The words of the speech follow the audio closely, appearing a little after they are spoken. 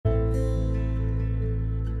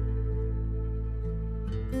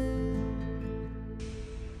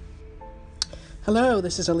Hello,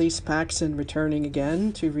 this is Elise Paxson returning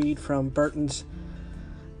again to read from Burton's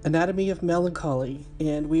Anatomy of Melancholy,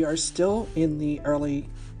 and we are still in the early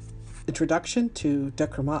introduction to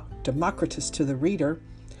Democritus to the Reader,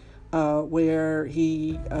 where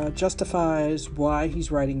he justifies why he's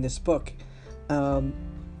writing this book.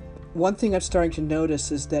 One thing I'm starting to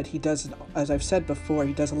notice is that he does, as I've said before,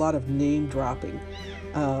 he does a lot of name dropping,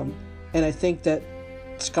 and I think that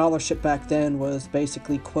scholarship back then was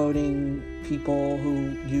basically quoting people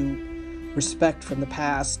who you respect from the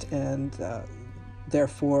past, and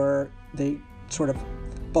therefore they sort of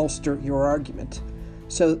bolster your argument.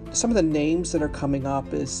 So some of the names that are coming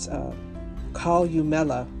up is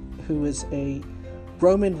Columella, who is a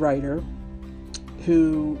Roman writer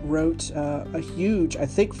who wrote a huge, I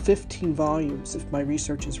think 15 volumes, if my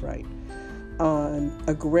research is right, on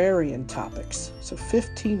agrarian topics. So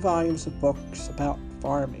 15 volumes of books about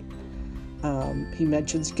farming. He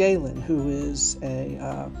mentions Galen, who is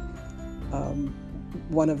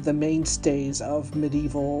one of the mainstays of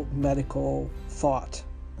medieval medical thought.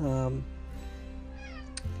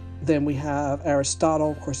 Then we have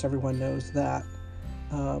Aristotle, of course everyone knows that.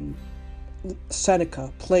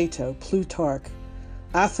 Seneca, Plato, Plutarch.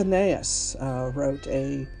 Athenaeus wrote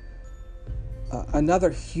another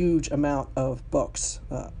huge amount of books.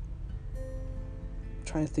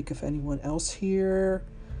 Trying to think of anyone else here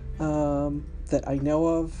that I know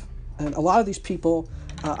of, and a lot of these people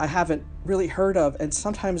I haven't really heard of, and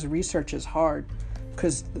sometimes research is hard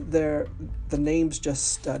because the names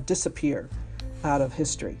just disappear out of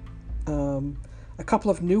history. A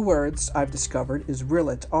couple of new words I've discovered is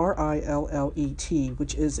rillet, R-I-L-L-E-T,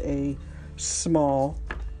 which is a small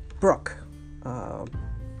brook,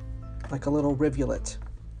 like a little rivulet.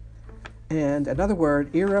 And another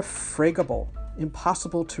word, irrefragable,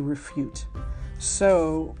 impossible to refute.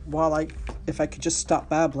 So if I could just stop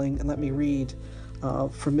babbling and let me read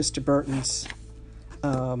from Mr. Burton's,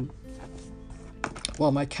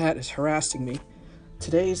 while my cat is harassing me,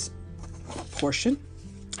 today's portion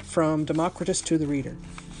from Democritus to the Reader.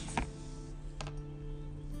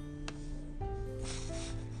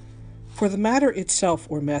 For the matter itself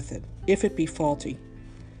or method, if it be faulty,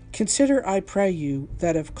 consider, I pray you,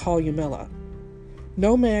 that of Columella.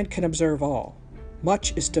 No man can observe all.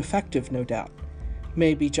 Much is defective, no doubt,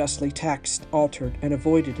 may be justly taxed, altered, and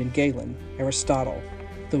avoided in Galen, Aristotle,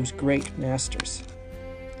 those great masters.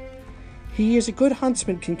 He is a good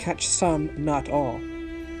huntsman can catch some, not all.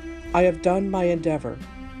 I have done my endeavor.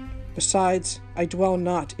 Besides, I dwell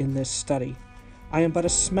not in this study. I am but a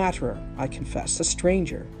smatterer, I confess, a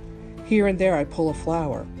stranger. Here and there I pull a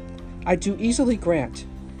flower. I do easily grant,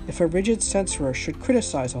 if a rigid censorer should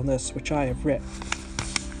criticize on this which I have writ,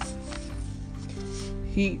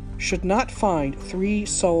 he should not find 3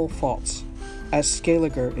 sole faults, as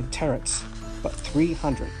Scaliger in Terence, but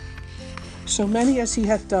 300. So many as he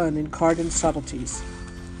hath done in Cardan's subtleties,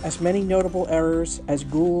 as many notable errors as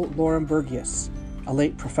Gul Laurenburgius, a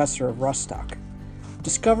late professor of Rostock,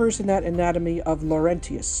 discovers in that anatomy of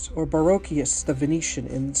Laurentius, or Barocius the Venetian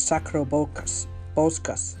in Sacro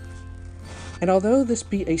Boscus. And although this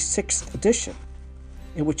be a 6th edition,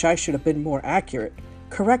 in which I should have been more accurate,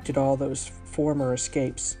 corrected all those former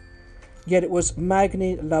escapes, yet it was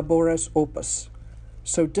magni laboris opus,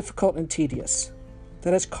 so difficult and tedious,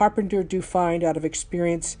 that as carpenter do find out of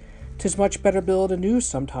experience, 'tis much better build anew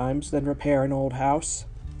sometimes than repair an old house.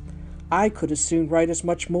 I could as soon write as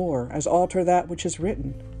much more as alter that which is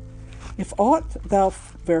written. If aught thou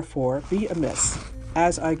therefore be amiss,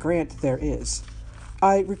 as I grant there is,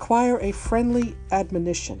 I require a friendly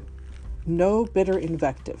admonition, no bitter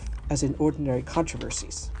invective, as in ordinary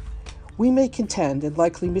controversies. We may contend and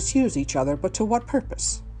likely misuse each other, but to what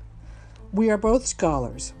purpose? We are both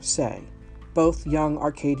scholars, say, both young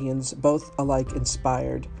Arcadians, both alike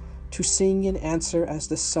inspired, to sing and answer as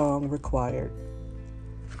the song required.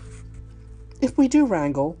 If we do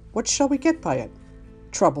wrangle, what shall we get by it?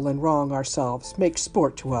 Trouble and wrong ourselves, make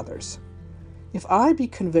sport to others. If I be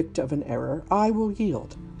convict of an error, I will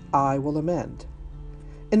yield, I will amend.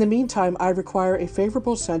 In the meantime, I require a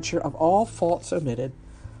favorable censure of all faults omitted,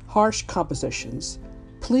 harsh compositions,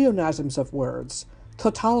 pleonasms of words,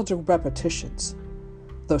 tautological repetitions,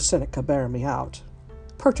 though Seneca bear me out,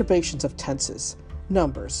 perturbations of tenses,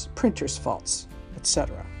 numbers, printers' faults,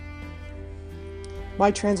 etc.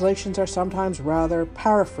 My translations are sometimes rather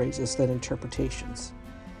paraphrases than interpretations,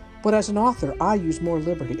 but as an author I use more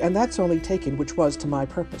liberty, and that's only taken which was to my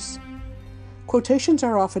purpose. Quotations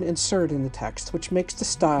are often inserted in the text, which makes the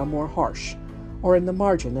style more harsh, or in the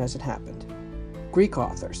margin as it happened. Greek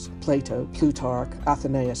authors, Plato, Plutarch,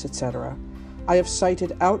 Athenaeus, etc., I have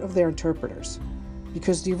cited out of their interpreters,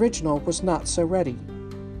 because the original was not so ready.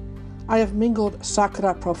 I have mingled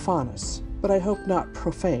sacra profanus, but I hope not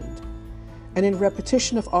profaned, and in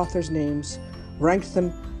repetition of authors' names, ranked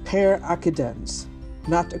them per accidens,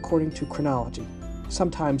 not according to chronology,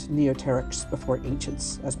 sometimes neoterics before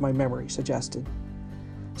ancients, as my memory suggested.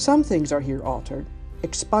 Some things are here altered,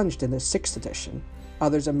 expunged in this 6th edition,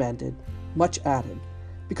 others amended, much added,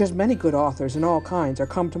 because many good authors in all kinds are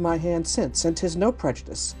come to my hand since, and 'tis no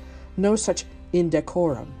prejudice, no such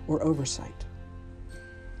indecorum or oversight.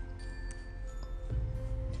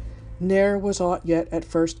 Ne'er was aught yet at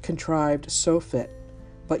first contrived so fit,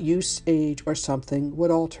 but use, age, or something would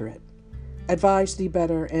alter it. Advise thee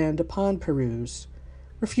better, and, upon peruse,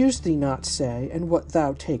 refuse thee not say, and what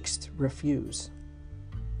thou tak'st refuse.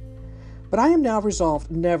 But I am now resolved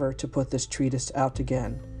never to put this treatise out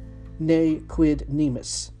again. Ne quid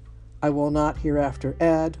nimis. I will not hereafter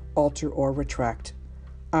add, alter, or retract.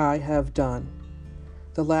 I have done.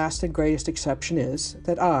 The last and greatest exception is,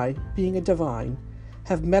 that I, being a divine,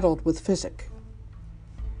 have meddled with physic,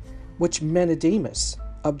 which Menedemus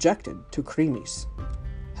objected to Cremis.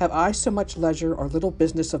 Have I so much leisure or little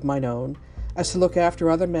business of mine own, as to look after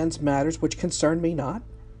other men's matters which concern me not?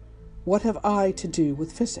 What have I to do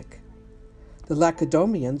with physic? The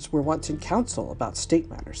Lacedaemonians were once in council about state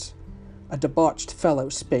matters. A debauched fellow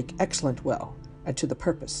spake excellent well, and to the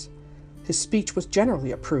purpose. His speech was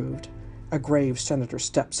generally approved. A grave senator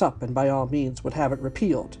steps up, and by all means would have it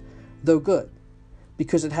repealed, though good,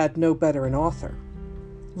 because it had no better an author.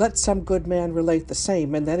 Let some good man relate the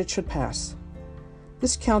same, and then it should pass.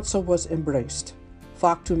 This counsel was embraced,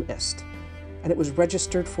 factum est, and it was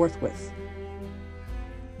registered forthwith.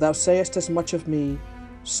 Thou sayest as much of me,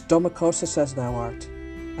 stomachosis as thou art,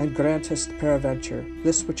 and grantest peradventure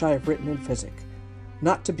this which I have written in physic,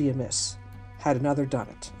 not to be amiss, had another done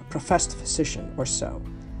it, a professed physician or so.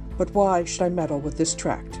 But why should I meddle with this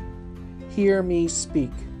tract? Hear me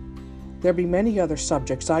speak. There be many other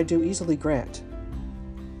subjects I do easily grant,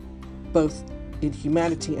 both in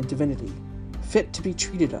humanity and divinity, fit to be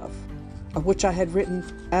treated of which I had written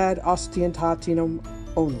ad ostentationem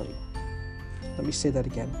only. Let me say that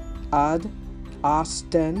again. Ad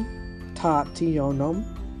ostentationem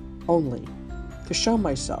only. To show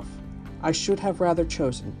myself, I should have rather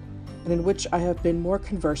chosen, and in which I have been more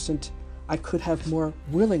conversant, I could have more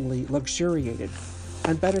willingly luxuriated,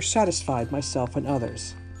 and better satisfied myself and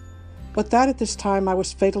others. But that at this time I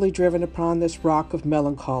was fatally driven upon this rock of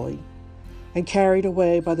melancholy, and carried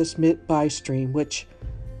away by this by-stream, which,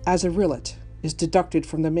 as a rillet, is deducted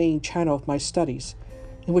from the main channel of my studies,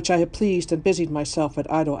 in which I have pleased and busied myself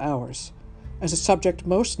at idle hours, as a subject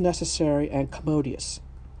most necessary and commodious.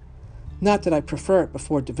 Not that I prefer it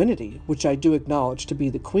before divinity, which I do acknowledge to be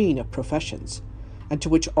the queen of professions, and to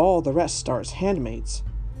which all the rest are as handmaids,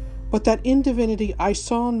 but that in divinity I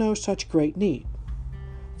saw no such great need.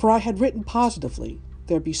 For I had written positively,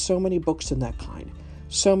 there be so many books in that kind,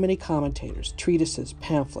 so many commentators, treatises,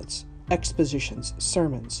 pamphlets, expositions,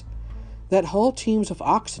 sermons, that whole teams of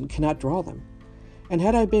oxen cannot draw them. And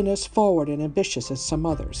had I been as forward and ambitious as some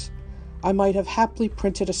others, I might have happily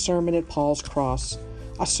printed a sermon at Paul's Cross,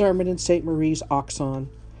 a sermon in St. Marie's Oxon,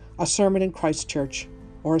 a sermon in Christ Church,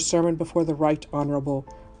 or a sermon before the Right Honorable,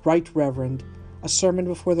 Right Reverend, a sermon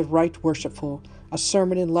before the Right Worshipful, a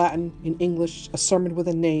sermon in Latin, in English, a sermon with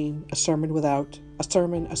a name, a sermon without, a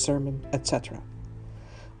sermon, etc.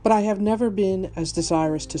 But I have never been as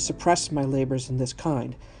desirous to suppress my labors in this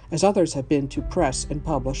kind as others have been to press and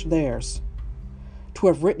publish theirs. To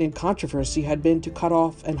have written in controversy had been to cut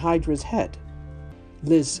off an hydra's head.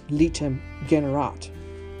 Lis litem generat.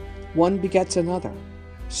 One begets another.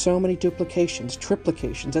 So many duplications,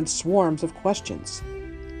 triplications, and swarms of questions,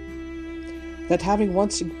 that having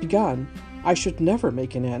once begun, I should never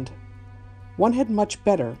make an end. One had much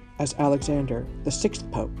better, as Alexander, the 6th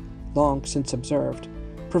Pope, long since observed,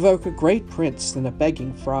 provoke a great prince than a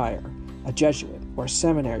begging friar, a Jesuit, or a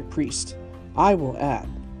seminary priest. I will add,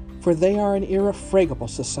 for they are an irrefragable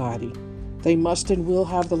society. They must and will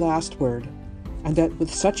have the last word, and that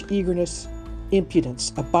with such eagerness,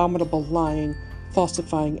 impudence, abominable lying,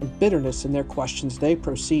 falsifying, and bitterness in their questions they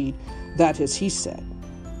proceed, that, as he said,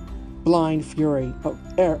 blind fury, or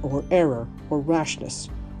error, or rashness,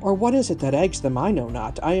 or what is it that eggs them, I know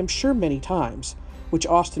not, I am sure many times, which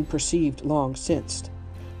Austin perceived long since.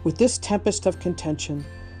 With this tempest of contention,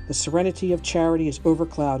 the serenity of charity is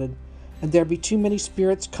overclouded, and there be too many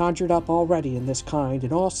spirits conjured up already in this kind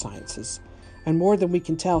in all sciences, and more than we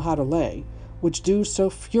can tell how to lay, which do so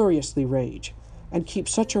furiously rage, and keep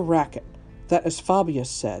such a racket, that, as Fabius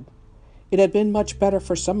said, it had been much better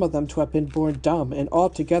for some of them to have been born dumb and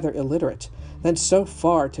altogether illiterate, than so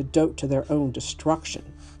far to dote to their own destruction.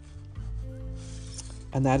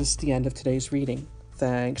 And that is the end of today's reading.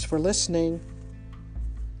 Thanks for listening.